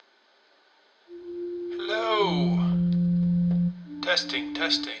Hello. Testing.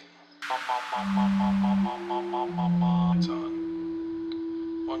 It's on.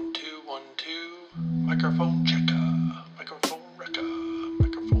 1 2 1 2. Microphone checker. Microphone wrecker.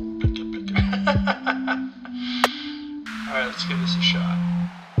 Microphone blicker. Alright, let's give this a shot.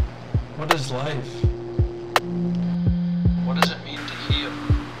 What is life? What does it mean to heal?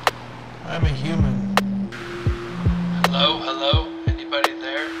 I'm a human. Hello? Anybody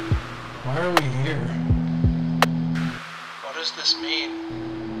there? Why are we here? What does this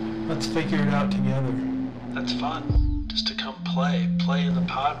mean? Let's figure it out together. That's fun. Just to come play in the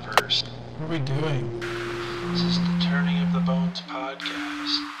podverse. What are we doing? This is the Turning of the Bones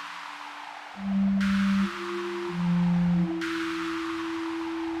podcast.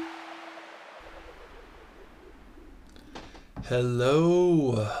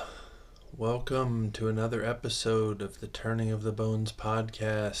 Hello. Welcome to another episode of the Turning of the Bones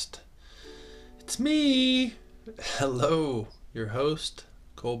podcast. It's me. Hello, your host,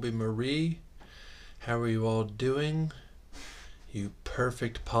 Colby Marie. How are you all doing? You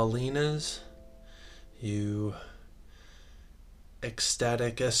perfect Paulinas. You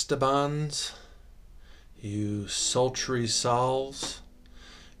ecstatic Estebans. You sultry Sauls.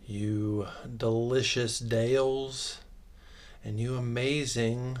 You delicious Dales. And you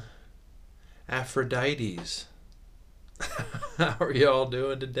amazing Aphrodites. How are y'all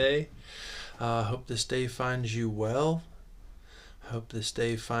doing today? Hope this day finds you well. Hope this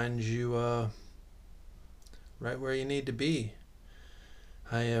day finds you right where you need to be.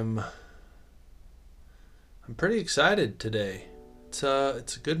 I'm pretty excited today. It's a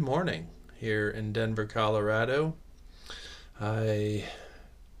good morning here in Denver, Colorado. I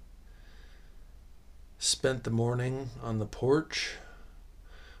spent the morning on the porch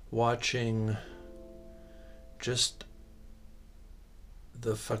watching just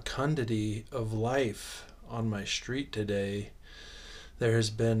the fecundity of life on my street today. There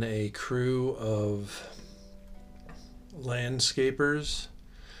has been a crew of landscapers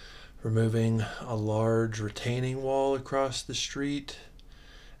removing a large retaining wall across the street,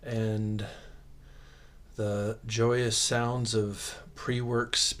 and the joyous sounds of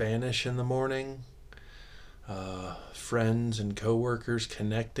pre-work Spanish in the morning. Friends and co-workers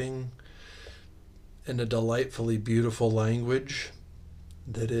connecting in a delightfully beautiful language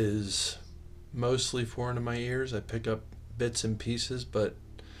that is mostly foreign to my ears. I pick up bits and pieces, but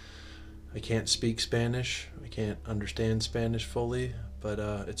I can't speak Spanish. I can't understand Spanish fully, but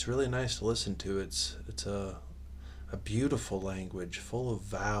it's really nice to listen to. It's a beautiful language full of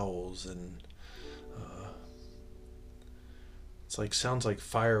vowels, and sounds like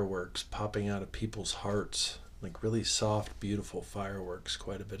fireworks popping out of people's hearts, like really soft, beautiful fireworks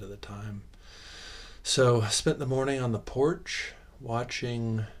quite a bit of the time. So I spent the morning on the porch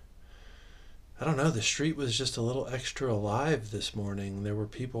watching. I don't know, the street was just a little extra alive this morning. There were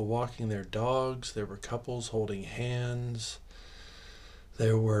people walking their dogs. There were couples holding hands.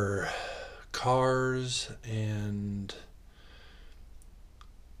 There were cars, and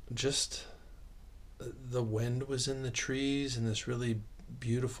just the wind was in the trees in this really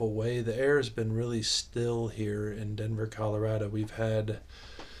beautiful way. The air has been really still here in Denver, Colorado. We've had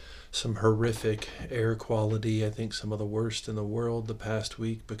some horrific air quality, I think some of the worst in the world the past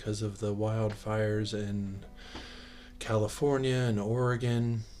week because of the wildfires in California and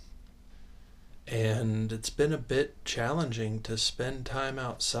Oregon. And it's been a bit challenging to spend time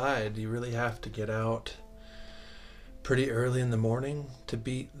outside. You really have to get out pretty early in the morning to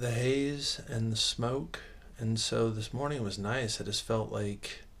beat the haze and the smoke. And so this morning was nice. I just felt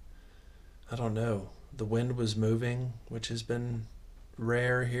like, I don't know, the wind was moving, which has been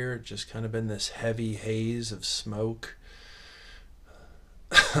rare here. It's just kind of been this heavy haze of smoke.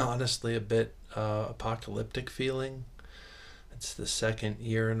 Honestly, a bit apocalyptic feeling. It's the second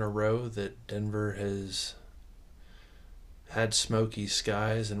year in a row that Denver has had smoky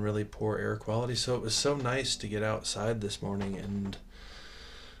skies and really poor air quality. So it was so nice to get outside this morning, and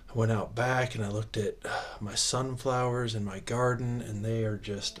I went out back and I looked at my sunflowers in my garden, and they're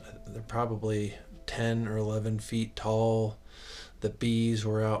probably 10 or 11 feet tall. The bees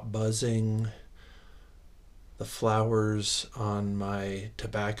were out buzzing. The flowers on my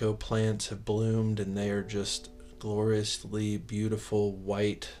tobacco plants have bloomed, and they are just gloriously beautiful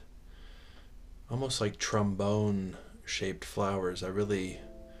white, almost like trombone shaped flowers. I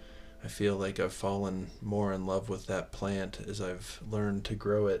feel like I've fallen more in love with that plant as I've learned to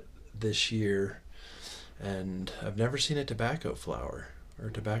grow it this year. And I've never seen a tobacco flower or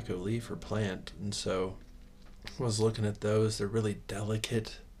tobacco leaf or plant, and so I was looking at those. They're really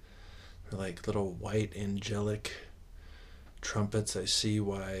delicate. They're like little white angelic trumpets. I see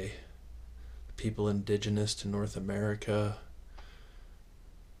why people indigenous to North America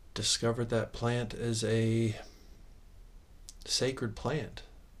discovered that plant as a sacred plant.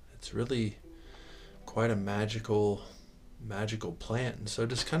 It's really quite a magical plant. And so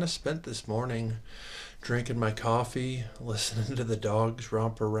just kind of spent this morning drinking my coffee, listening to the dogs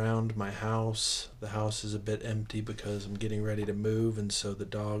romp around my house. The house is a bit empty because I'm getting ready to move, and so the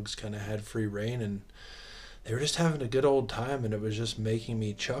dogs kind of had free rein, and they were just having a good old time, and it was just making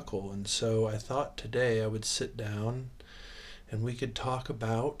me chuckle. And so I thought today I would sit down and we could talk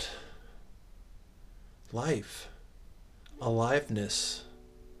about life, aliveness,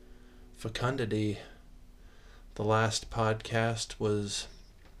 fecundity. The last podcast was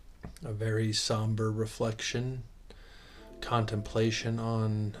a very somber reflection, contemplation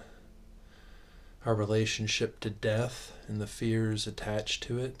on our relationship to death and the fears attached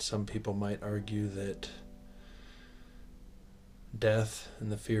to it. Some people might argue that death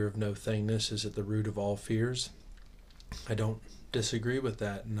and the fear of no thingness is at the root of all fears. I don't disagree with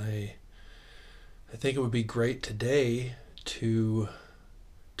that, and I think it would be great today to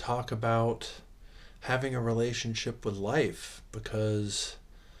talk about having a relationship with life, because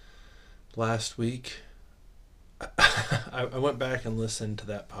last week I went back and listened to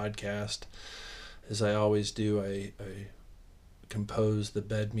that podcast. As I always do, I compose the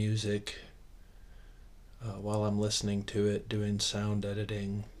bed music while I'm listening to it, doing sound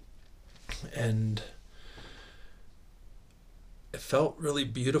editing, and it felt really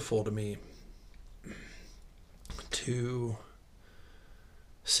beautiful to me to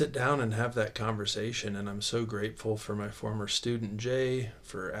sit down and have that conversation. And I'm so grateful for my former student Jay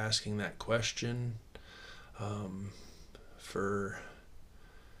for asking that question, for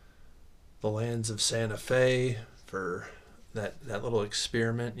the lands of Santa Fe, for that little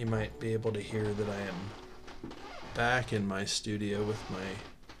experiment. You might be able to hear that I am back in my studio with my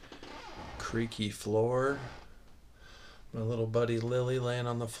creaky floor, my little buddy Lily laying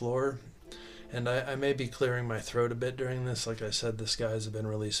on the floor. And I may be clearing my throat a bit during this. Like I said, the skies have been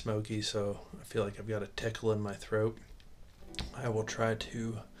really smoky, so I feel like I've got a tickle in my throat. I will try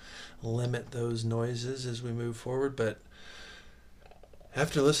to limit those noises as we move forward, but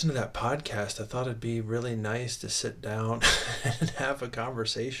after listening to that podcast, I thought it'd be really nice to sit down and have a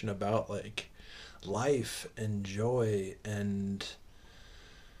conversation about like life and joy and,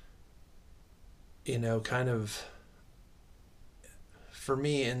 kind of, for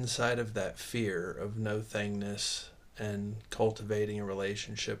me, inside of that fear of no thingness and cultivating a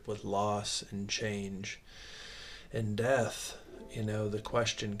relationship with loss and change and death, the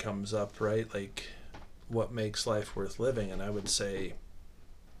question comes up, right? Like, what makes life worth living? And I would say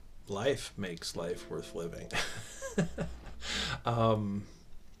life makes life worth living.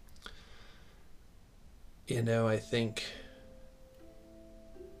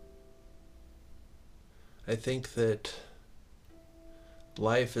 I think that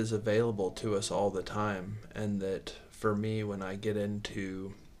life is available to us all the time, and that for me, when I get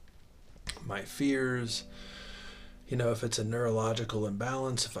into my fears, if it's a neurological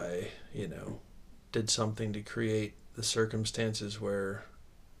imbalance, if I, did something to create the circumstances where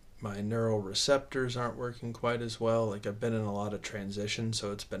my neural receptors aren't working quite as well, like I've been in a lot of transition,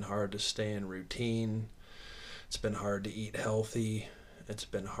 so it's been hard to stay in routine. It's been hard to eat healthy. It's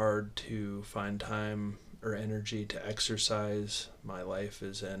been hard to find time or energy to exercise. My life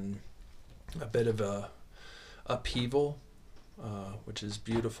is in a bit of a upheaval, which is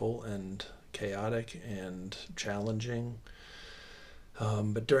beautiful and chaotic and challenging.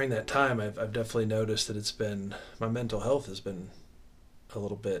 But during that time, I've definitely noticed that my mental health has been a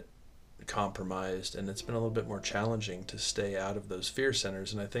little bit compromised, and it's been a little bit more challenging to stay out of those fear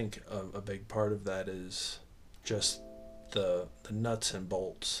centers. And I think a big part of that is just the nuts and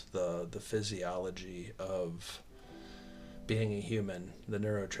bolts, the physiology of being a human, the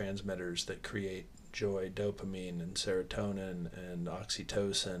neurotransmitters that create joy, dopamine and serotonin and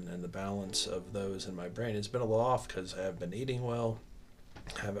oxytocin, and the balance of those in my brain has been a little off because I haven't been eating well,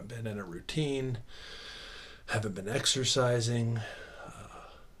 haven't been in a routine, haven't been exercising,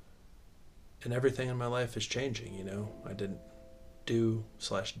 and everything in my life is changing. I didn't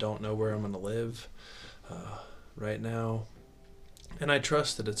don't know where I'm going to live right now, and I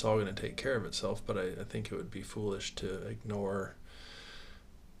trust that it's all going to take care of itself, but I think it would be foolish to ignore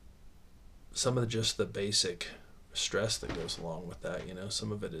some of just the basic stress that goes along with that.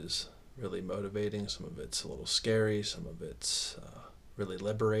 Some of it is really motivating, some of it's a little scary, some of it's really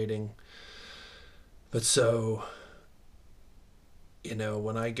liberating. But so,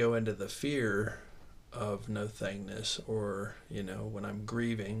 when I go into the fear of no thingness, or, when I'm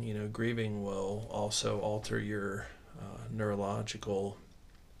grieving, grieving will also alter your neurological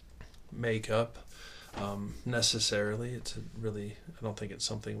make up necessarily. It's really, I don't think it's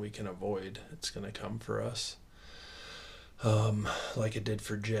something we can avoid. It's going to come for us, like it did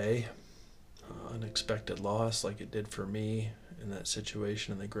for Jay. Unexpected loss, like it did for me in that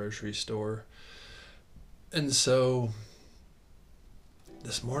situation in the grocery store. And so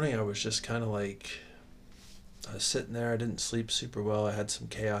this morning I was just kind of like, I was sitting there. I didn't sleep super well. I had some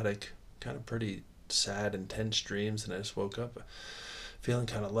chaotic, kind of pretty sad, intense dreams, and I just woke up feeling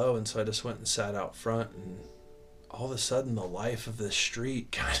kind of low. And so I just went and sat out front, and all of a sudden the life of the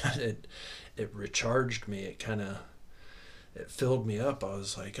street kind of, it recharged me. It filled me up. I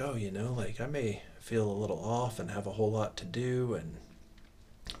was like, oh, like I may feel a little off and have a whole lot to do and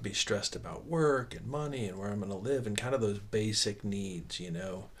be stressed about work and money and where I'm going to live and kind of those basic needs,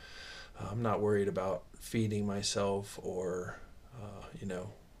 I'm not worried about feeding myself or,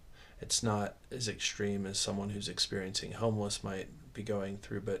 it's not as extreme as someone who's experiencing homeless might be going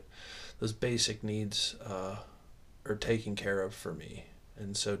through, but those basic needs are taken care of for me.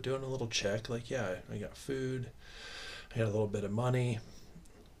 And so doing a little check, like, yeah, I got food, I got a little bit of money,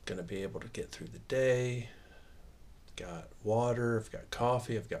 going to be able to get through the day, got water, I've got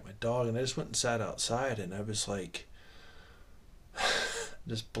coffee, I've got my dog. And I just went and sat outside, and I was like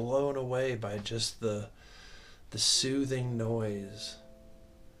just blown away by just the soothing noise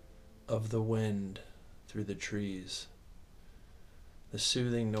of the wind through the trees, the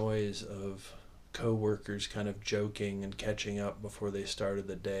soothing noise of co-workers kind of joking and catching up before they started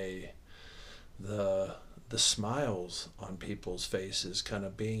the day, the smiles on people's faces, kind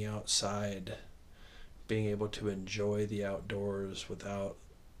of being outside, being able to enjoy the outdoors without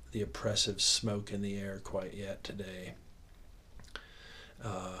the oppressive smoke in the air quite yet today.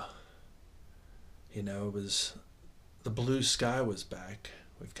 It was, the blue sky was back.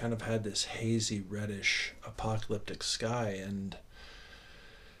 We've kind of had this hazy, reddish, apocalyptic sky, and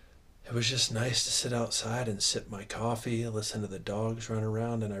it was just nice to sit outside and sip my coffee, listen to the dogs run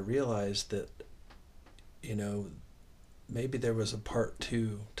around, and I realized that maybe there was a part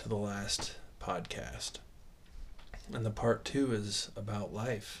 2 to the last podcast. And the part 2 is about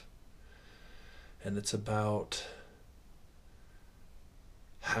life. And it's about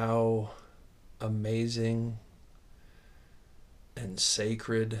how amazing and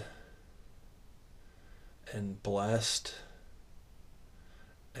sacred and blessed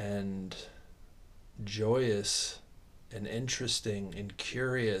and joyous and interesting and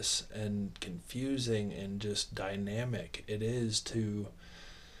curious and confusing and just dynamic it is to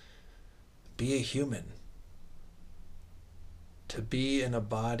be a human, to be in a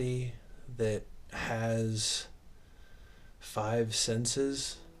body that has 5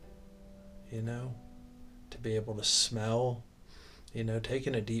 senses, to be able to smell,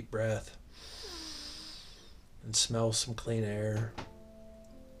 taking a deep breath and smell some clean air,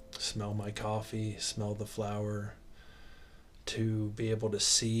 smell my coffee, smell the flower, to be able to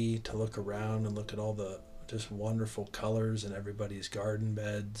see, to look around and look at all the just wonderful colors in everybody's garden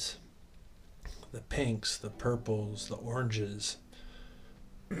beds, the pinks, the purples, the oranges,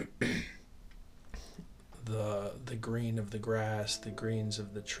 the green of the grass, the greens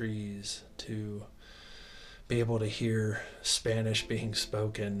of the trees, to be able to hear Spanish being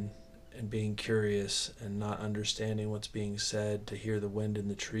spoken and being curious and not understanding what's being said, to hear the wind in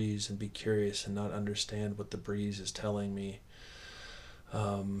the trees and be curious and not understand what the breeze is telling me,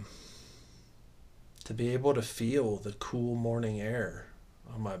 to be able to feel the cool morning air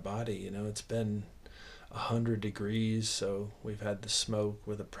on my body. It's been 100 degrees, so we've had the smoke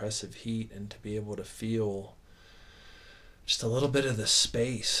with oppressive heat, and to be able to feel just a little bit of the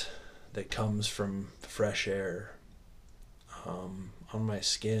space that comes from fresh air on my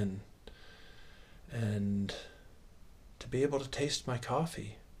skin, and to be able to taste my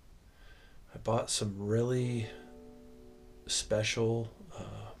coffee. I bought some really special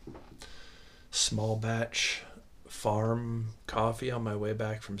small batch farm coffee on my way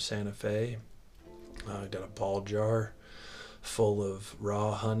back from Santa Fe. I got a ball jar full of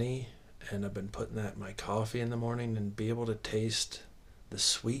raw honey, and I've been putting that in my coffee in the morning, and be able to taste the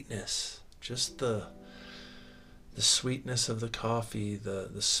sweetness, just the sweetness of the coffee, the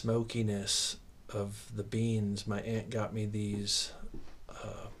smokiness of the beans. My aunt got me these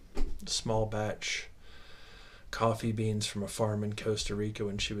small batch coffee beans from a farm in Costa Rica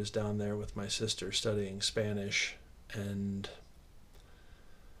when she was down there with my sister studying Spanish. And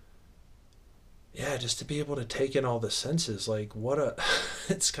yeah, just to be able to take in all the senses, like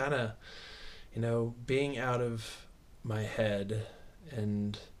it's kind of, being out of my head.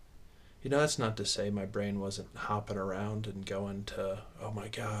 And, that's not to say my brain wasn't hopping around and going to, oh my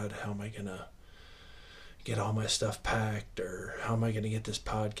God, how am I going to get all my stuff packed, or how am I going to get this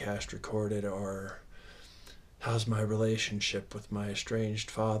podcast recorded, or how's my relationship with my estranged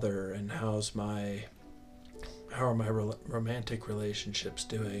father, and how are my romantic relationships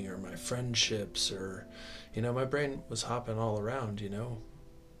doing, or my friendships, or, my brain was hopping all around,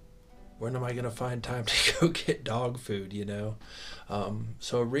 when am I going to find time to go get dog food,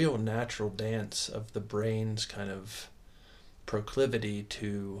 So a real natural dance of the brain's kind of proclivity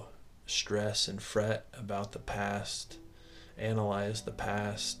to stress and fret about the past, analyze the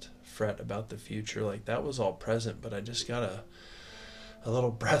past, fret about the future. Like, that was all present, but I just got a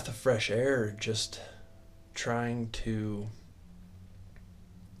little breath of fresh air, just trying to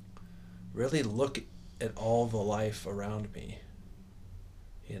really look at all the life around me,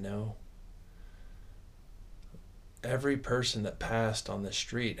 Every person that passed on the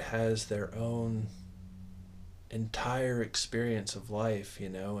street has their own entire experience of life,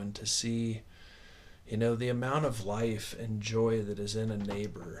 and to see, the amount of life and joy that is in a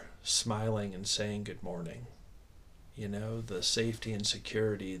neighbor smiling and saying good morning, the safety and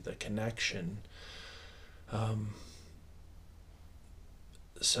security, the connection.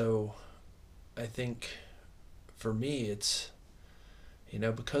 So I think for me, it's,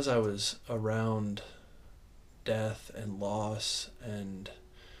 because I was around death and loss and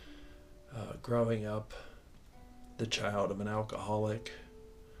growing up the child of an alcoholic,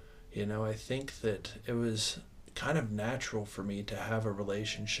 I think that it was kind of natural for me to have a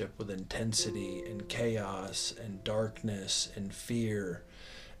relationship with intensity and chaos and darkness and fear.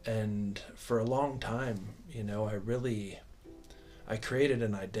 And for a long time, I created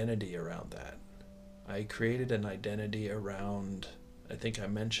an identity around that. I created an identity around, I think I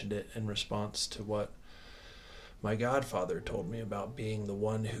mentioned it in response to what my godfather told me about being the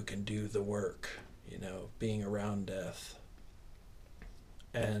one who can do the work, being around death.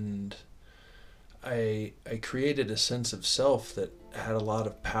 And I created a sense of self that had a lot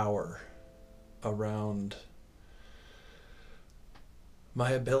of power around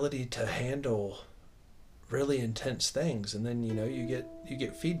my ability to handle really intense things. And then, you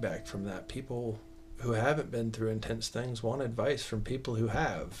get feedback from that. People who haven't been through intense things want advice from people who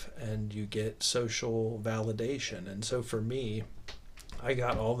have, and you get social validation. And so for me, I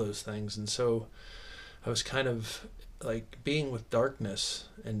got all those things. And so I was kind of like, being with darkness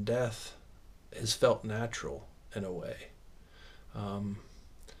and death has felt natural in a way.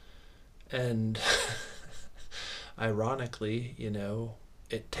 And ironically,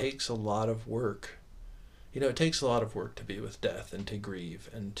 it takes a lot of work. It takes a lot of work to be with death and to grieve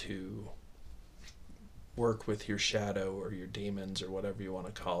and to work with your shadow or your demons or whatever you want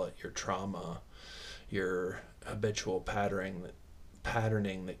to call it, your trauma, your habitual patterning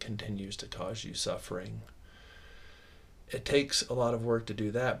that continues to cause you suffering. It takes a lot of work to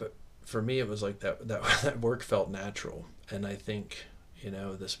do that, but for me it was like that work felt natural. And I think,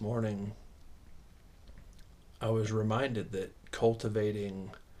 this morning I was reminded that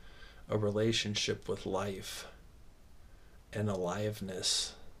cultivating a relationship with life and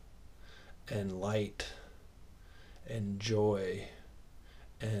aliveness and light and joy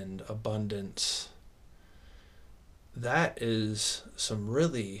and abundance, that is some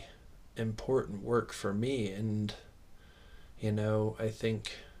really important work for me. And I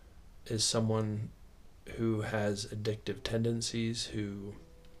think as someone who has addictive tendencies, who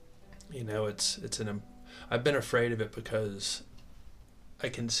I've been afraid of it because I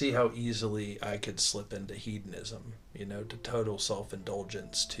can see how easily I could slip into hedonism, to total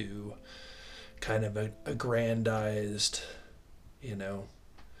self-indulgence, to kind of aggrandized,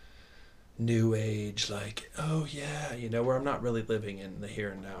 new age, like, oh yeah, where I'm not really living in the here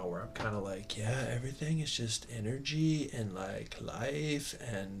and now, where I'm kind of like, yeah, everything is just energy and like life,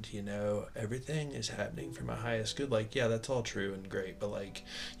 and everything is happening for my highest good. Like, yeah, that's all true and great, but like,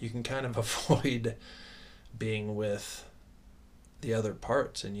 you can kind of avoid being with the other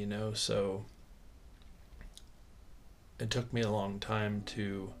parts. And so it took me a long time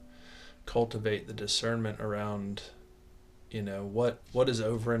to cultivate the discernment around what is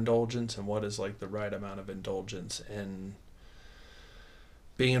overindulgence and what is like the right amount of indulgence, and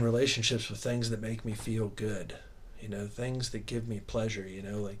being in relationships with things that make me feel good, things that give me pleasure.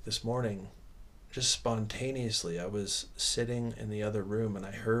 Like this morning, just spontaneously, I was sitting in the other room and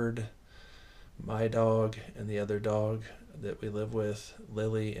I heard my dog and the other dog that we live with,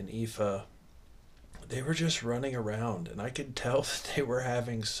 Lily and Aoife, they were just running around, and I could tell that they were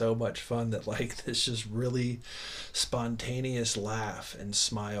having so much fun that like this just really spontaneous laugh and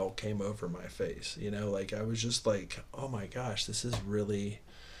smile came over my face. Like I was just like, oh my gosh, this is really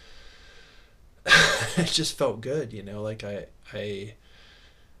it just felt good. Like I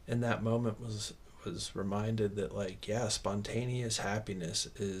in that moment was was reminded that, like, yeah, spontaneous happiness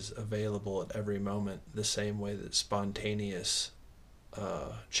is available at every moment, the same way that spontaneous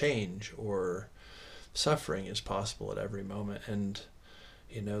change or suffering is possible at every moment. And,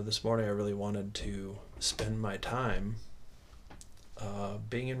 this morning I really wanted to spend my time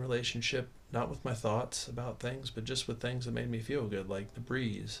being in relationship, not with my thoughts about things, but just with things that made me feel good, like the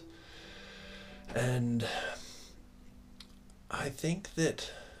breeze. And I think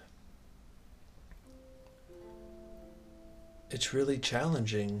that it's really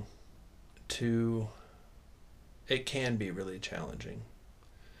challenging it can be really challenging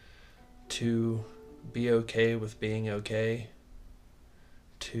to be okay with being okay,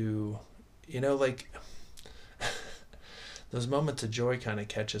 to, like, those moments of joy kind of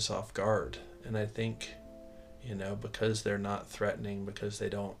catch us off guard. And I think, because they're not threatening, because they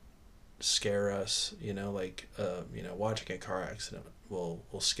don't scare us, watching a car accident will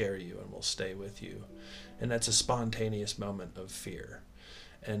scare you and will stay with you. And that's a spontaneous moment of fear.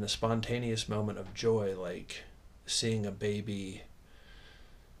 And a spontaneous moment of joy, like seeing a baby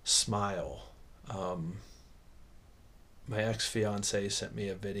smile. My ex-fiance sent me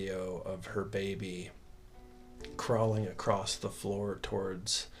a video of her baby crawling across the floor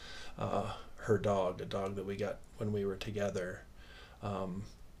towards her dog, a dog that we got when we were together.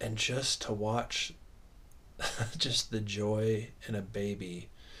 And just to watch just the joy in a baby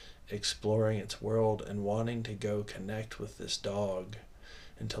exploring its world and wanting to go connect with this dog,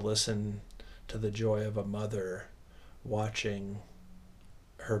 and to listen to the joy of a mother watching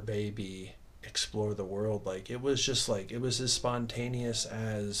her baby explore the world. Like, it was just like, it was as spontaneous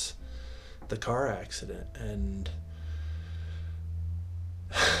as the car accident. And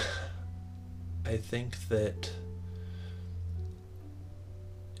I think that,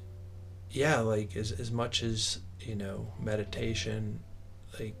 yeah, like, as much as, meditation,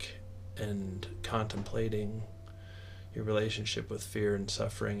 like, and contemplating your relationship with fear and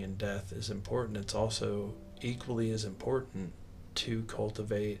suffering and death is important, it's also equally as important to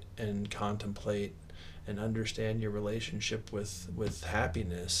cultivate and contemplate and understand your relationship with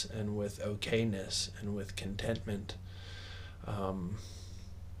happiness and with okayness and with contentment.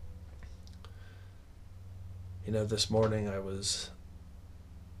 This morning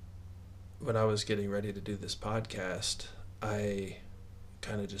when I was getting ready to do this podcast, I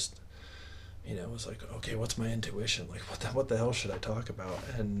kind of just, was like, okay, what's my intuition? Like, what the hell should I talk about?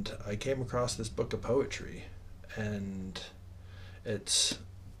 And I came across this book of poetry, and it's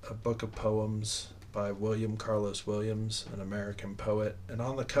a book of poems by William Carlos Williams, an American poet. And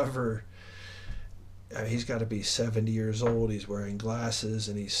on the cover, he's got to be 70 years old. He's wearing glasses,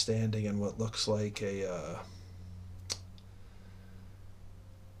 and he's standing in what looks like a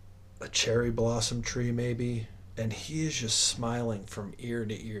cherry blossom tree, maybe. And he is just smiling from ear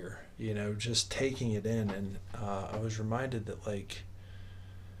to ear, just taking it in. And I was reminded that, like,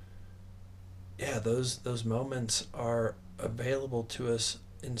 yeah, those moments are available to us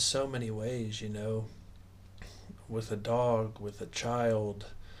in so many ways, with a dog, with a child,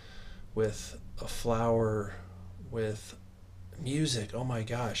 with a flower, with music. Oh my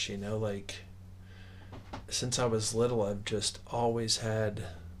gosh, like, since I was little, I've just always had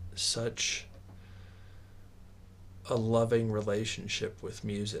such a loving relationship with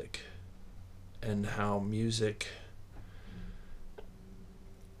music, and how music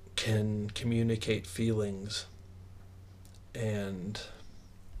can communicate feelings and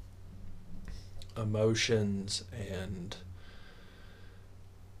emotions and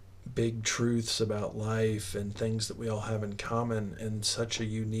big truths about life and things that we all have in common in such a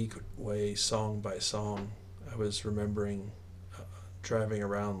unique way, song by song. I was remembering driving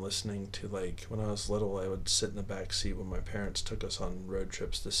around listening to, like, when I was little, I would sit in the back seat when my parents took us on road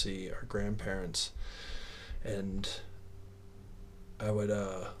trips to see our grandparents, and I would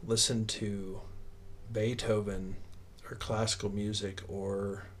listen to Beethoven or classical music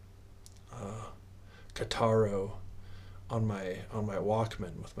or Guitarro on my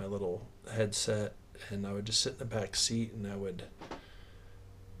Walkman with my little headset, and I would just sit in the back seat, and I would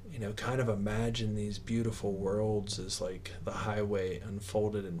kind of imagine these beautiful worlds as, like, the highway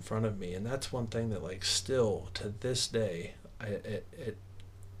unfolded in front of me. And that's one thing that, like, still to this day, it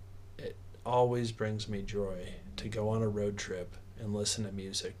always brings me joy to go on a road trip and listen to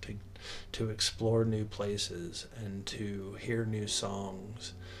music, to explore new places and to hear new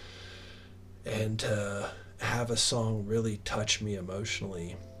songs, and to have a song really touch me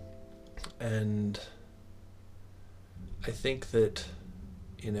emotionally. And I think that,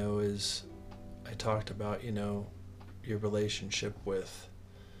 as I talked about, your relationship with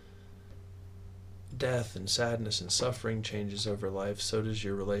death and sadness and suffering changes over life, so does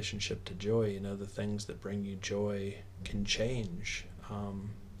your relationship to joy. You know, the things that bring you joy can change.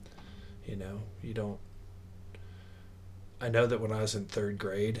 You know, you don't. I know that when I was in third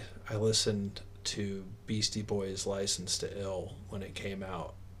grade, I listened to Beastie Boys' License to Ill when it came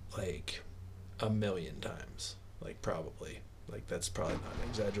out like a million times. Like, probably. Like, that's probably not an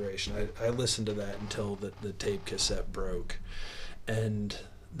exaggeration. I listened to that until the tape cassette broke. And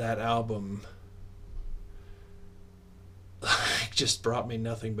that album just brought me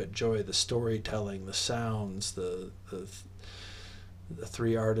nothing but joy. The storytelling, the sounds, the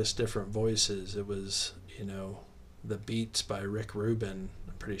three artists' different voices. It was, you know, the beats by Rick Rubin.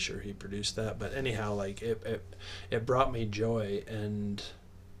 I'm pretty sure he produced that. But anyhow, like, it brought me joy. And,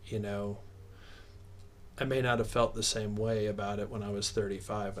 you know, I may not have felt the same way about it when I was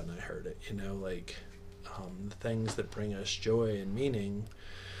 35 and I heard it. You know, like, the things that bring us joy and meaning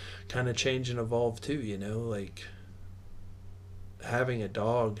kind of change and evolve too. You know, like, having a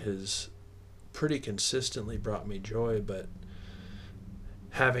dog has pretty consistently brought me joy, but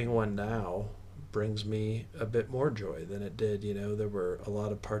having one now brings me a bit more joy than it did. You know, there were a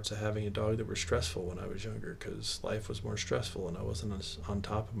lot of parts of having a dog that were stressful when I was younger because life was more stressful and I wasn't as on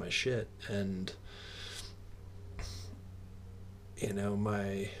top of my shit. And, you know,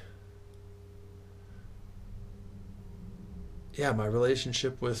 my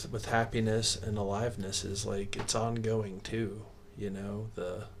relationship with happiness and aliveness is like, it's ongoing too. You know,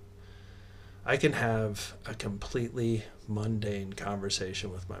 I can have a completely mundane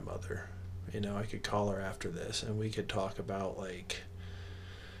conversation with my mother. You know, I could call her after this and we could talk about, like,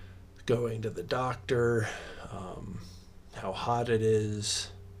 going to the doctor, how hot it is,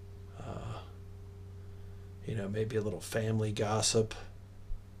 you know, maybe a little family gossip.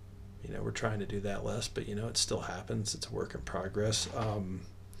 You know, we're trying to do that less, but, you know, it still happens. It's a work in progress.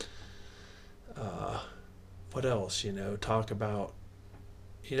 What else? You know, talk about,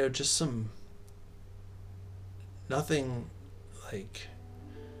 you know, just some, nothing like,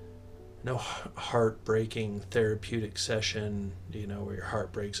 no heartbreaking therapeutic session, you know, where your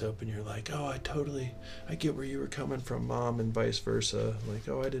heart breaks open. You're like, oh, I get where you were coming from, Mom, and vice versa. Like,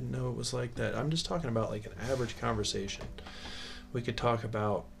 oh, I didn't know it was like that. I'm just talking about like an average conversation. We could talk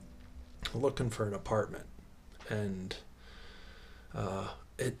about looking for an apartment, and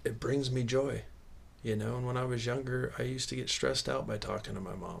it brings me joy, you know. And when I was younger, I used to get stressed out by talking to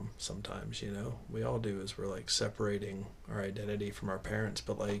my mom sometimes. You know, we all do, as we're like separating our identity from our parents.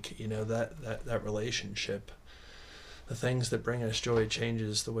 But, like, you know, that relationship, the things that bring us joy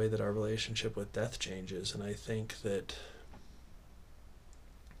changes the way that our relationship with death changes. And I think that,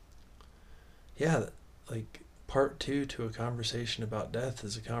 yeah, like, part 2 to a conversation about death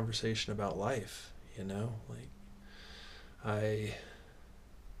is a conversation about life. You know, like, I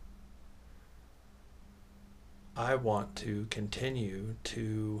want to continue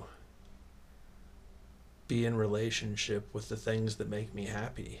to be in relationship with the things that make me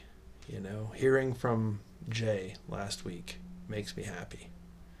happy. You know, hearing from Jay last week makes me happy.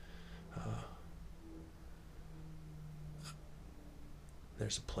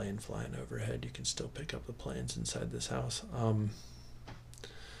 There's a plane flying overhead. You can still pick up the planes inside this house.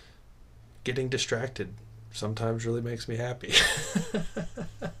 Getting distracted sometimes really makes me happy.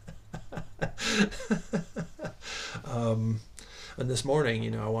 And this morning,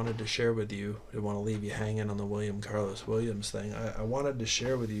 you know, I wanted to share with you, I didn't want to leave you hanging on the William Carlos Williams thing. I wanted to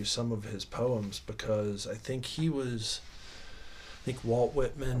share with you some of his poems because I think Walt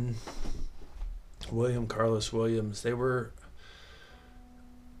Whitman, William Carlos Williams, they were,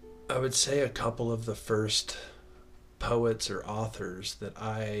 I would say, a couple of the first poets or authors that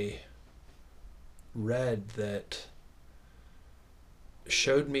I read that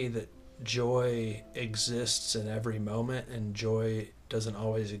showed me that joy exists in every moment, and joy doesn't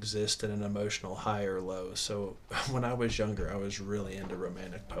always exist in an emotional high or low. So when I was younger, I was really into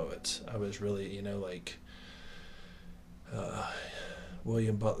romantic poets. I was really, you know, like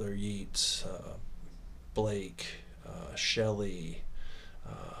William Butler Yeats, Blake, Shelley,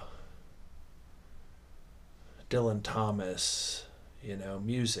 Dylan Thomas, you know,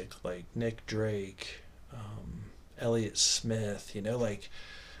 music like Nick Drake, Elliott Smith, you know, like,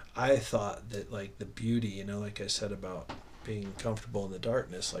 I thought that, like, the beauty, you know, like I said about being comfortable in the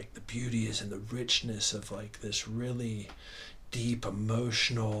darkness, like, the beauty is in the richness of, like, this really deep,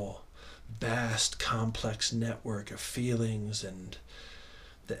 emotional, vast, complex network of feelings and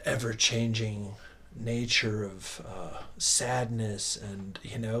the ever-changing nature of sadness. And,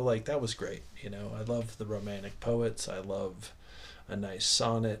 you know, like, that was great. You know, I love the romantic poets. I love a nice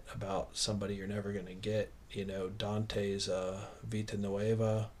sonnet about somebody you're never going to get. You know, Dante's Vita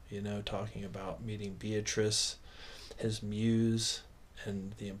Nuova, talking about meeting Beatrice, his muse,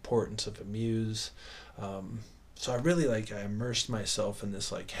 and the importance of a muse. So I really I immersed myself in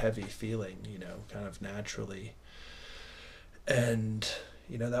this heavy feeling, kind of naturally. And,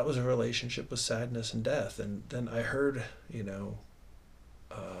 that was a relationship with sadness and death. And then I heard,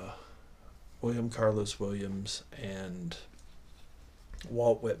 William Carlos Williams and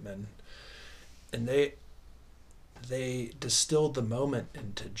Walt Whitman, and they distilled the moment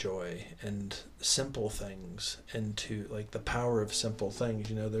into joy and simple things, into the power of simple things.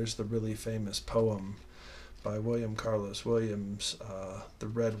 There's the really famous poem by William Carlos Williams, The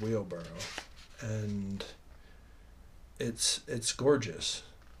Red Wheelbarrow, and it's gorgeous.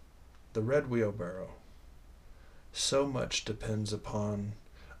 The red wheelbarrow. So much depends upon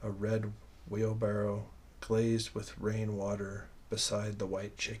a red wheelbarrow glazed with rainwater beside the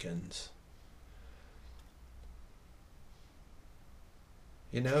white chickens.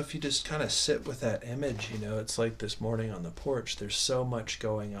 If you just kind of sit with that image, it's like this morning on the porch, there's so much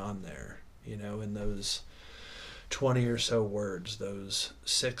going on there, in those 20 or so words, those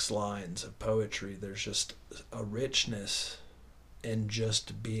 6 lines of poetry. There's just a richness in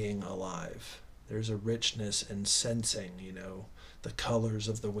just being alive. There's a richness in sensing, the colors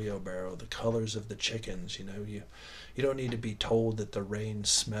of the wheelbarrow, the colors of the chickens. You don't need to be told that the rain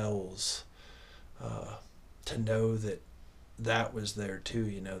smells to know that was there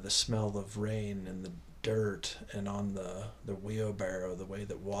too. The smell of rain and the dirt, and on the wheelbarrow, the way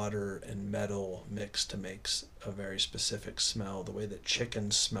that water and metal mix to make a very specific smell, the way that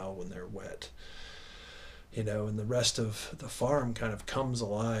chickens smell when they're wet. And the rest of the farm kind of comes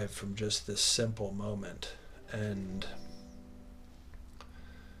alive from just this simple moment. And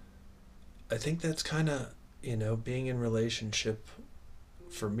I think that's kind of, being in relationship,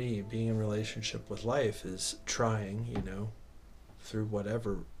 for me, being in relationship with life is trying, through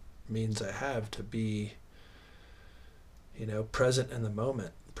whatever means I have, to be, present in the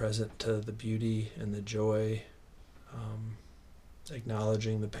moment, present to the beauty and the joy,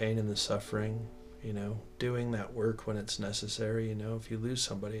 acknowledging the pain and the suffering, doing that work when it's necessary. If you lose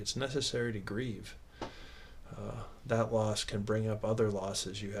somebody, it's necessary to grieve. That loss can bring up other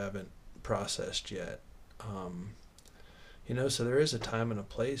losses you haven't processed yet. So there is a time and a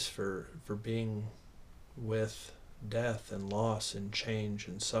place for being with death and loss and change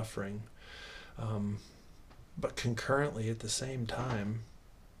and suffering. But concurrently, at the same time,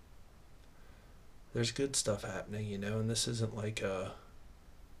 there's good stuff happening, and this isn't like a,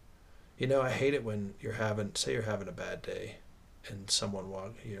 I hate it when you're having a bad day and someone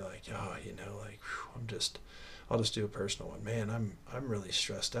you're like, oh, whew, I'll just do a personal one. Man, I'm really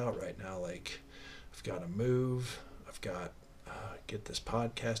stressed out right now. I've got to move. I've got get this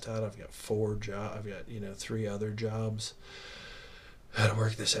podcast out. I've got 4 jobs. I've got 3 other jobs. I got to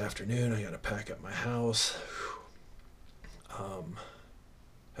work this afternoon. I got to pack up my house. And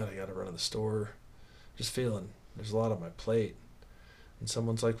I got to run to the store. Just feeling there's a lot on my plate. And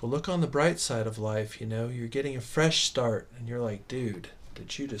someone's like, well, look on the bright side of life. You're getting a fresh start. And you're like, dude,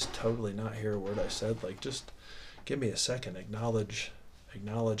 did you just totally not hear a word I said? Just give me a second. Acknowledge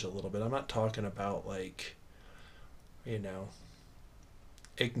a little bit. I'm not talking about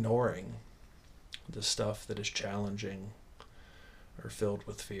ignoring the stuff that is challenging or filled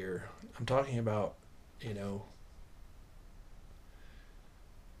with fear. I'm talking about,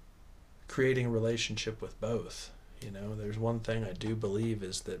 creating a relationship with both. There's one thing I do believe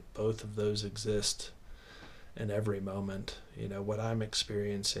is that both of those exist in every moment. What I'm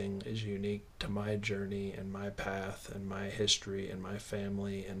experiencing is unique to my journey and my path and my history and my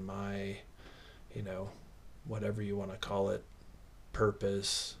family and my, whatever you want to call it,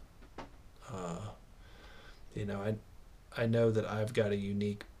 purpose. I know that I've got a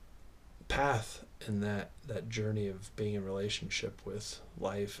unique path in that journey of being in relationship with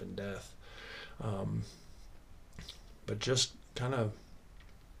life and death. But just kind of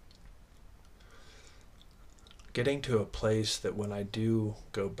getting to a place that when I do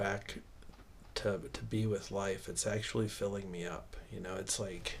go back to be with life, it's actually filling me up.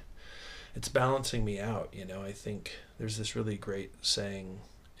 It's balancing me out. I think there's this really great saying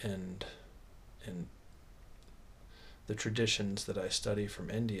in the traditions that I study from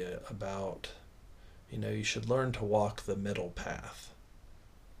India about, you should learn to walk the middle path.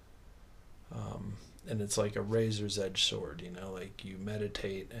 And it's like a razor's edge sword, you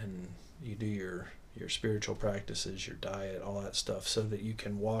meditate and you do your spiritual practices, your diet, all that stuff, so that you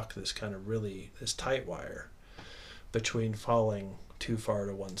can walk this kind of this tight wire between falling too far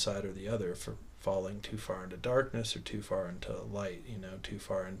to one side or the other, for falling too far into darkness or too far into light, too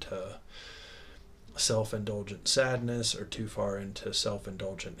far into self-indulgent sadness or too far into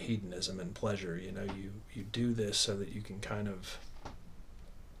self-indulgent hedonism and pleasure. You do this so that you can kind of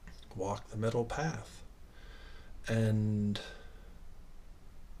walk the middle path. And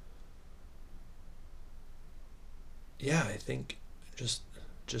yeah, I think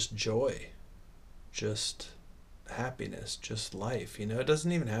just joy, just happiness, just life. It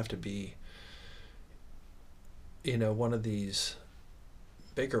doesn't even have to be one of these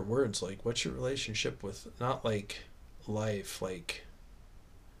bigger words, like what's your relationship with, not like life, like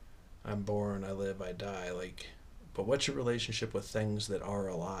I'm born, I live, I die, like, but what's your relationship with things that are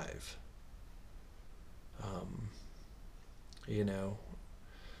alive? You know,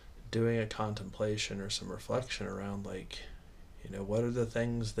 doing a contemplation or some reflection around, like, what are the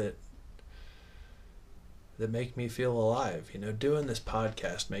things that make me feel alive? Doing this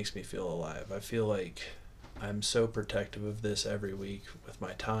podcast makes me feel alive. I feel like I'm so protective of this every week with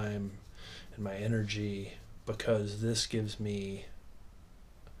my time and my energy, because this gives me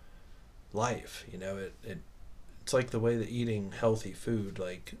life. It's like the way that eating healthy food,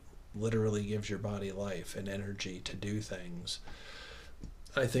 like, literally gives your body life and energy to do things.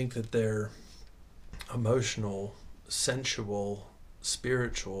 I think that they're emotional, sensual,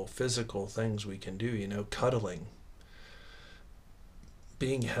 spiritual, physical things we can do. Cuddling,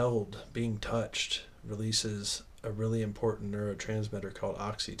 being held, being touched releases a really important neurotransmitter called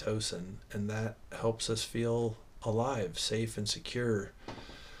oxytocin, and that helps us feel alive, safe, and secure.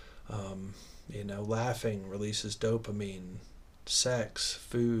 Laughing releases dopamine. Sex,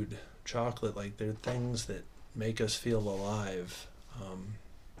 food, chocolate, like, they're things that make us feel alive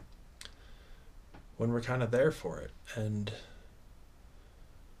when we're kind of there for it. And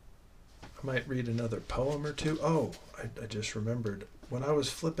I might read another poem or two. Oh, I just remembered, when I was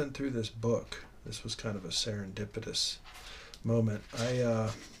flipping through this book, this was kind of a serendipitous moment.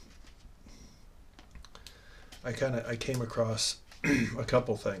 I came across a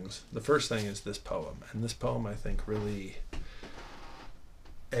couple things. The first thing is this poem, and this poem, I think, really,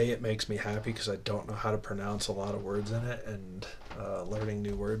 it makes me happy because I don't know how to pronounce a lot of words in it, and learning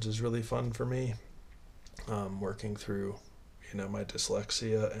new words is really fun for me. Working through, my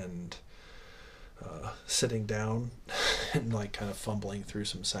dyslexia, and sitting down and, like, kind of fumbling through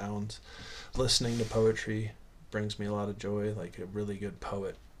some sounds. Listening to poetry brings me a lot of joy. Like, a really good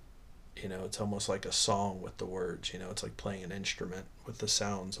poet, it's almost like a song with the words. It's like playing an instrument with the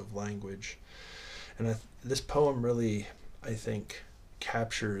sounds of language. And this poem really, I think,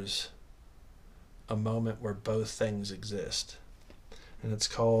 captures a moment where both things exist. And it's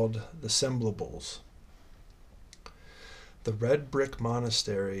called The Semblables. The red brick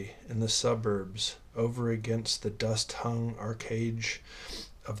monastery in the suburbs, over against the dust-hung arcade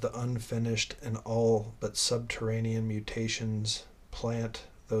of the unfinished and all but subterranean mutations, plant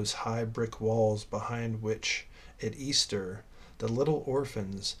those high brick walls behind which, at Easter, the little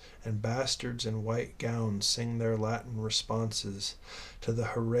orphans and bastards in white gowns sing their Latin responses to the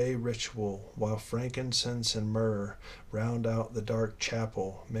hooray ritual, while frankincense and myrrh round out the dark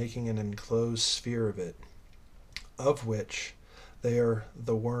chapel, making an enclosed sphere of which they are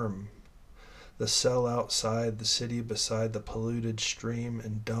the worm, the cell outside the city beside the polluted stream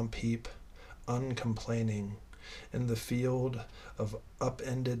and dump heap, uncomplaining, in the field of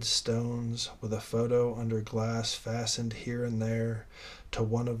upended stones, with a photo under glass fastened here and there to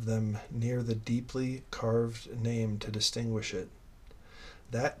one of them near the deeply carved name to distinguish it.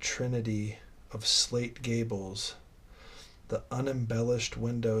 That trinity of slate gables, the unembellished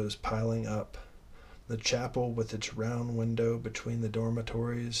windows piling up, the chapel with its round window between the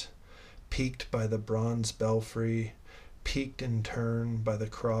dormitories, peaked by the bronze belfry, peaked in turn by the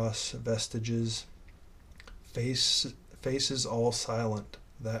cross vestiges, faces all silent,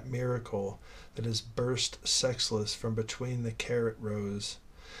 that miracle that has burst sexless from between the carrot rows,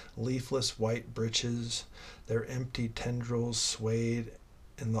 leafless white breeches, their empty tendrils swayed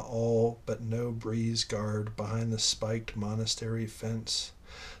in the all but no breeze guard behind the spiked monastery fence,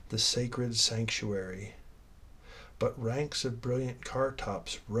 the sacred sanctuary. But ranks of brilliant car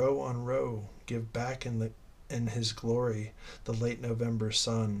tops, row on row, give back in his glory the late November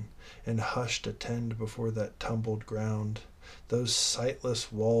sun, and hushed attend before that tumbled ground, those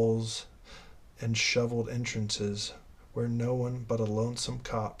sightless walls and shoveled entrances, where no one but a lonesome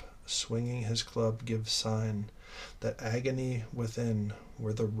cop, swinging his club, gives sign that agony within,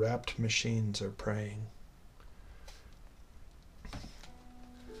 where the rapt machines are praying.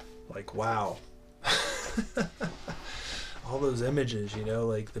 Like, wow. all those images,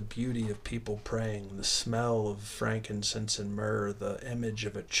 like the beauty of people praying, the smell of frankincense and myrrh, the image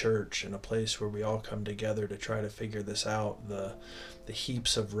of a church and a place where we all come together to try to figure this out, the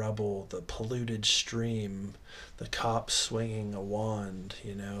heaps of rubble, the polluted stream, the cops swinging a wand,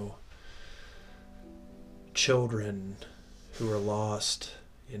 children who are lost,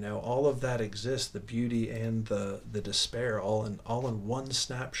 all of that exists, the beauty and the despair all in one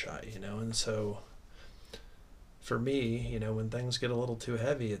snapshot, and so for me, when things get a little too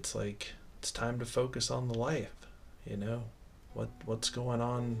heavy, it's like it's time to focus on the life, what's going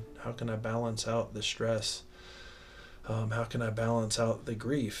on, how can I balance out the stress, how can I balance out the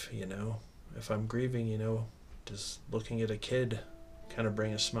grief, if I'm grieving, just looking at a kid kind of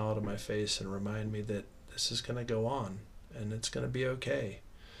bring a smile to my face and remind me that this is going to go on and it's going to be okay.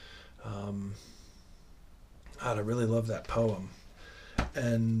 I really love that poem.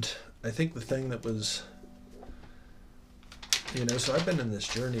 And I think the thing that was, so I've been in this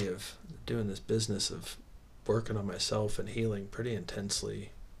journey of doing this business of working on myself and healing pretty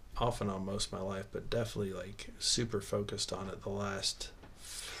intensely, off and on most of my life, but definitely like super focused on it the last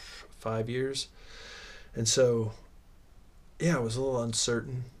 5 years. And so, yeah, I was a little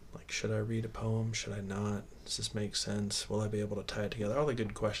uncertain. Like, should I read a poem? Should I not? Does this make sense? Will I be able to tie it together? All the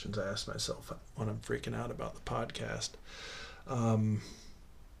good questions I ask myself when I'm freaking out about the podcast.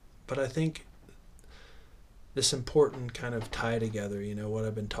 But I think this important kind of tie together, what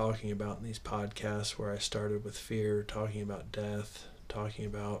I've been talking about in these podcasts, where I started with fear, talking about death, talking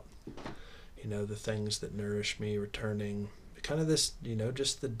about, the things that nourish me, returning, kind of this,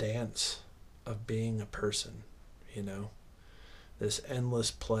 just the dance of being a person, this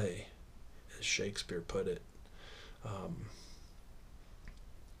endless play, as Shakespeare put it.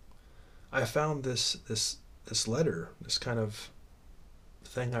 I found this letter, this kind of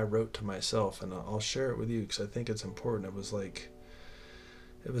thing I wrote to myself, and I'll share it with you because I think it's important. It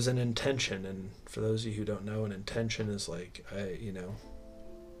was an intention, and for those of you who don't know, an intention is like,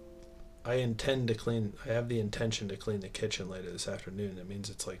 I intend to clean, I have the intention to clean the kitchen later this afternoon. That means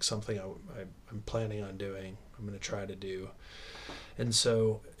it's like something I'm planning on doing, I'm going to try to do. And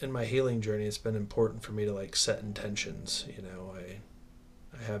so in my healing journey, it's been important for me to like set intentions.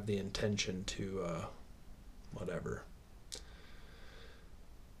 I have the intention to,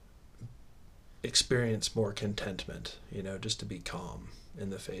 experience more contentment, just to be calm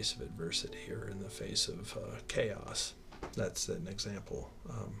in the face of adversity or in the face of chaos. That's an example.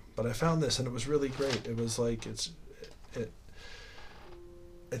 But I found this and it was really great. It was like,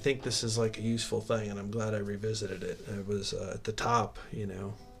 I think this is like a useful thing, and I'm glad I revisited it. It was at the top,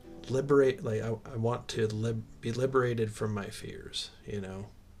 liberate, like I want to be liberated from my fears,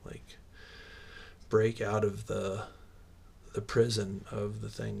 like break out of the prison of the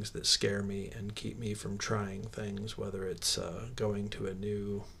things that scare me and keep me from trying things, whether it's going to a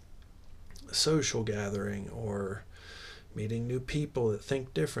new social gathering or meeting new people that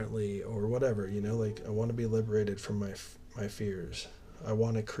think differently or whatever, like I want to be liberated from my fears. I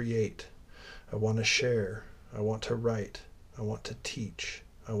want to create. I want to share. I want to write. I want to teach.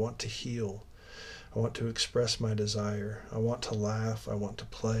 I want to heal. I want to express my desire. I want to laugh. I want to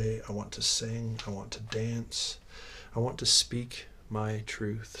play. I want to sing. I want to dance. I want to speak my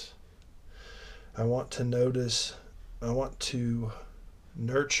truth. I want to notice. I want to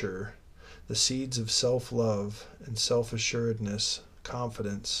nurture the seeds of self-love and self-assuredness,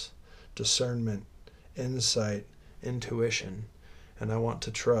 confidence, discernment, insight, intuition. And I want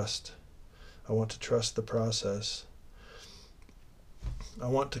to trust. I want to trust the process. I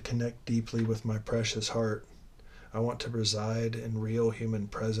want to connect deeply with my precious heart. I want to reside in real human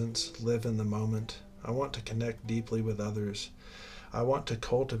presence, live in the moment. I want to connect deeply with others. I want to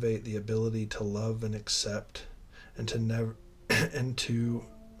cultivate the ability to love and accept and to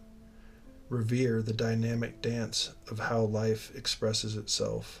revere the dynamic dance of how life expresses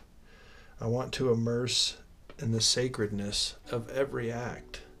itself. I want to immerse in the sacredness of every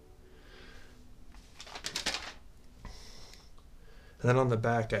act. And then on the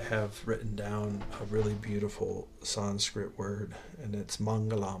back I have written down a really beautiful Sanskrit word, and it's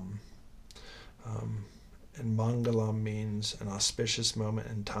Mangalam. And Mangalam means an auspicious moment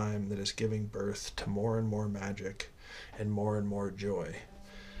in time that is giving birth to more and more magic and more joy.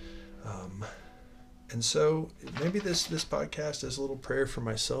 And so maybe this podcast is a little prayer for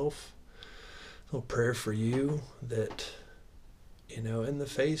myself, a little prayer for you, that, in the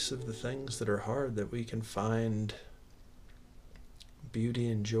face of the things that are hard, that we can find beauty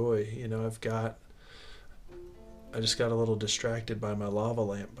and joy. I just got a little distracted by my lava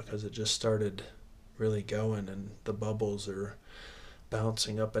lamp because it just started really going and the bubbles are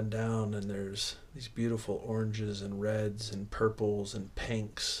bouncing up and down, and there's these beautiful oranges and reds and purples and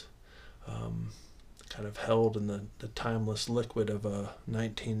pinks, kind of held in the timeless liquid of a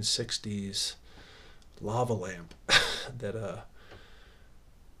 1960s lava lamp that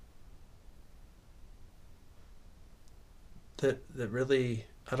really,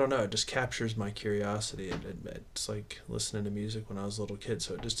 I don't know, it just captures my curiosity. It's like listening to music when I was a little kid,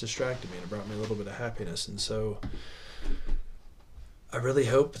 so it just distracted me and it brought me a little bit of happiness. And so I really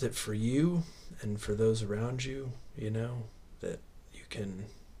hope that for you and for those around you, that you can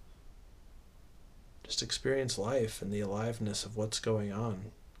just experience life and the aliveness of what's going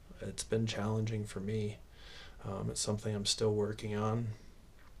on. It's been challenging for me. It's something I'm still working on.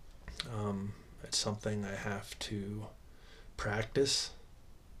 It's something I have to practice.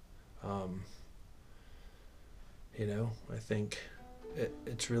 I think it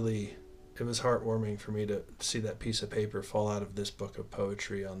was heartwarming for me to see that piece of paper fall out of this book of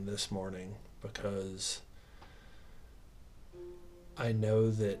poetry on this morning, because I know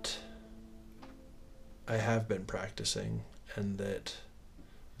that I have been practicing, and that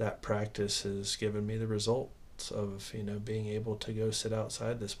practice has given me the results of, being able to go sit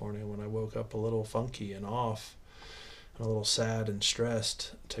outside this morning when I woke up a little funky and off and a little sad and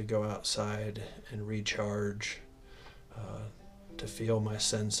stressed, to go outside and recharge, to feel my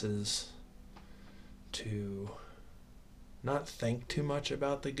senses, to not think too much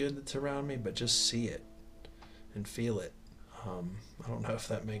about the good that's around me, but just see it and feel it. I don't know if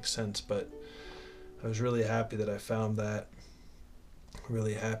that makes sense, but I was really happy that I found that.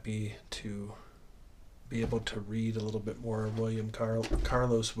 Really happy to be able to read a little bit more of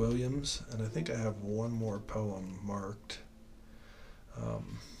Carlos Williams, and I think I have one more poem marked.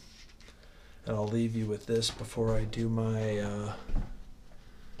 And I'll leave you with this before I do my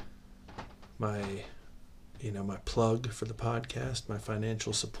my plug for the podcast, my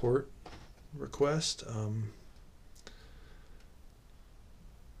financial support request.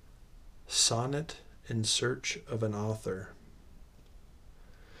 Sonnet in Search of an Author.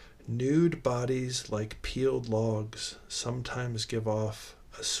 Nude bodies like peeled logs sometimes give off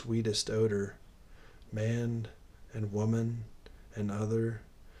a sweetest odor, man and woman and other,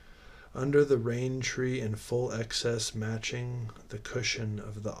 under the rain tree in full excess, matching the cushion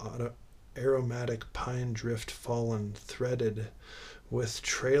of the aromatic pine drift fallen, threaded with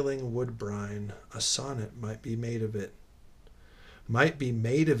trailing woodbine. A sonnet might be made of it.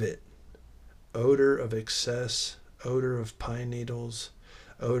 Odor of excess, odor of pine needles,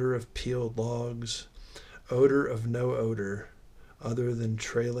 odor of peeled logs, odor of no odor other than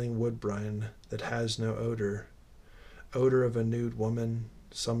trailing woodbine that has no odor, odor of a nude woman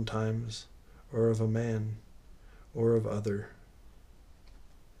sometimes, or of a man, or of other.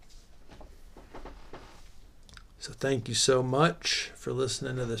 So thank you so much for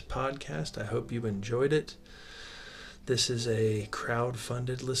listening to this podcast. I hope you enjoyed it. This is a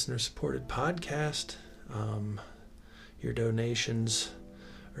crowd-funded, listener-supported podcast. Your donations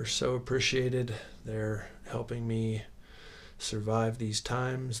are so appreciated. They're helping me survive these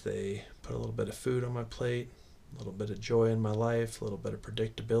times. They put a little bit of food on my plate, a little bit of joy in my life, a little bit of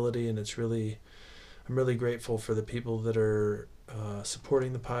predictability, and I'm really grateful for the people that are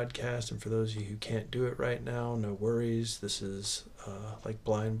supporting the podcast, and for those of you who can't do it right now, no worries. This is, like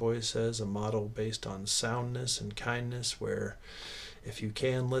Blind Boy says, a model based on soundness and kindness, where if you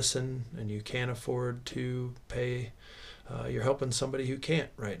can listen and you can afford to pay, you're helping somebody who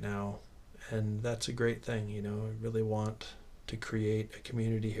can't right now, and that's a great thing. I really want to create a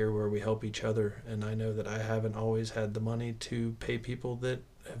community here where we help each other, and I know that I haven't always had the money to pay people that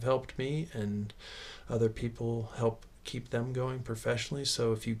have helped me, and other people help keep them going professionally.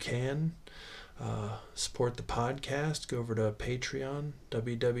 So if you can support the podcast, go over to Patreon,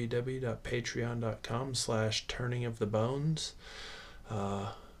 www.patreon.com/turningofthebones.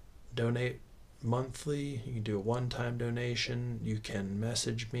 Donate monthly. You can do a one-time donation. You can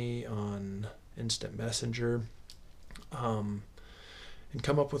message me on Instant Messenger, and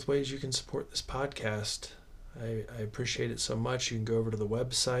come up with ways you can support this podcast. I appreciate it so much. You can go over to the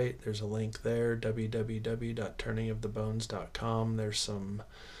website. There's a link there, www.turningofthebones.com. There's some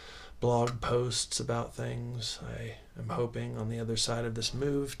blog posts about things. I am hoping on the other side of this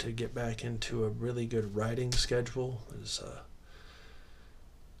move to get back into a really good writing schedule. Let's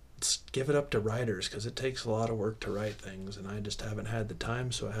give it up to writers, because it takes a lot of work to write things, and I just haven't had the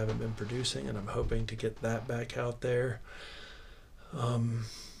time, so I haven't been producing, and I'm hoping to get that back out there. And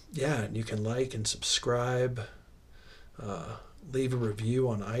you can like and subscribe, leave a review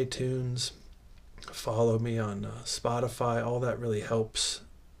on iTunes, follow me on Spotify. All that really helps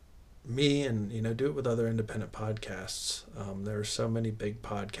me, and do it with other independent podcasts. There are so many big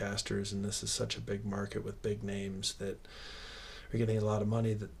podcasters, and this is such a big market with big names that are getting a lot of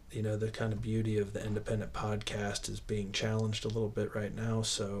money. That the kind of beauty of the independent podcast is being challenged a little bit right now.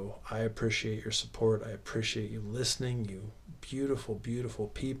 So I appreciate your support. I appreciate you listening, you beautiful, beautiful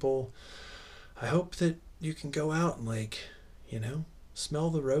people. I hope that you can go out and smell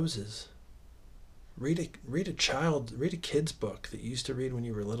the roses. Read a kid's book that you used to read when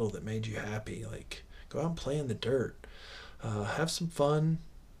you were little that made you happy. Go out and play in the dirt. Have some fun.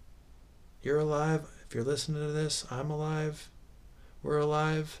 You're alive. If you're listening to this, I'm alive. We're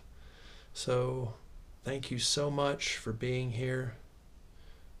alive. So thank you so much for being here.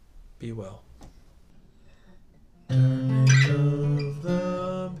 Be well. Turning of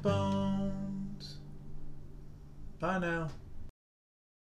the bones. Bye now.